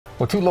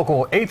Well, two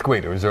local eighth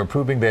graders are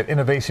proving that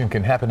innovation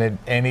can happen at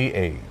any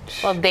age.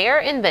 Well, their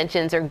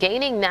inventions are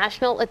gaining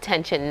national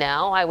attention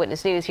now.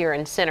 Eyewitness News here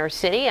in Center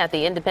City at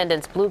the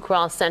Independence Blue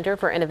Cross Center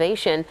for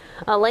Innovation.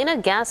 Elena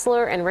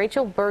Gassler and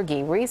Rachel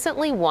Berge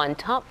recently won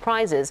top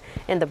prizes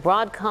in the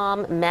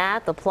Broadcom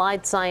Math,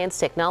 Applied Science,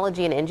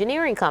 Technology, and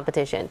Engineering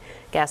competition.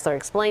 Gassler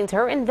explains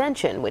her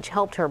invention, which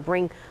helped her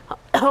bring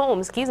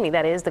home,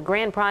 the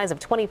grand prize of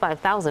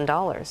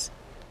 $25,000.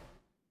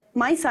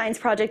 My science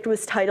project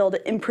was titled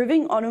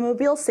Improving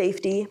Automobile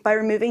Safety by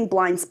Removing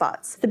Blind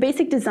Spots. The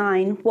basic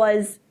design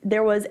was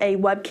there was a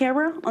web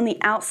camera on the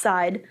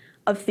outside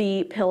of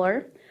the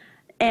pillar,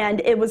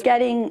 and it was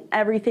getting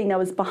everything that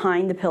was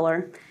behind the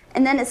pillar,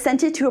 and then it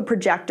sent it to a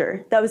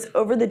projector that was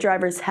over the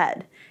driver's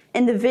head,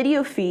 and the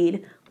video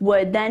feed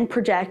would then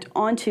project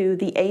onto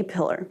the A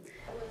pillar.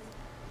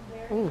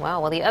 Oh,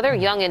 wow. Well, the other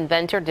young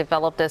inventor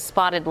developed a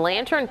spotted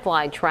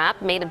lanternfly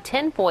trap made of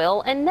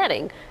tinfoil and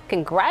netting.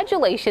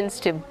 Congratulations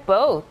to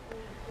both.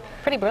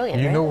 Pretty brilliant,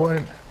 You right? know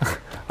what?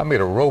 I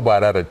made a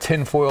robot out of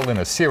tinfoil in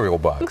a cereal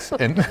box.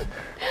 And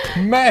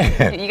man,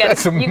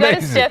 that's amazing. You got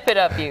to step it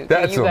up, you.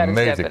 That's you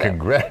amazing.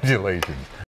 Congratulations.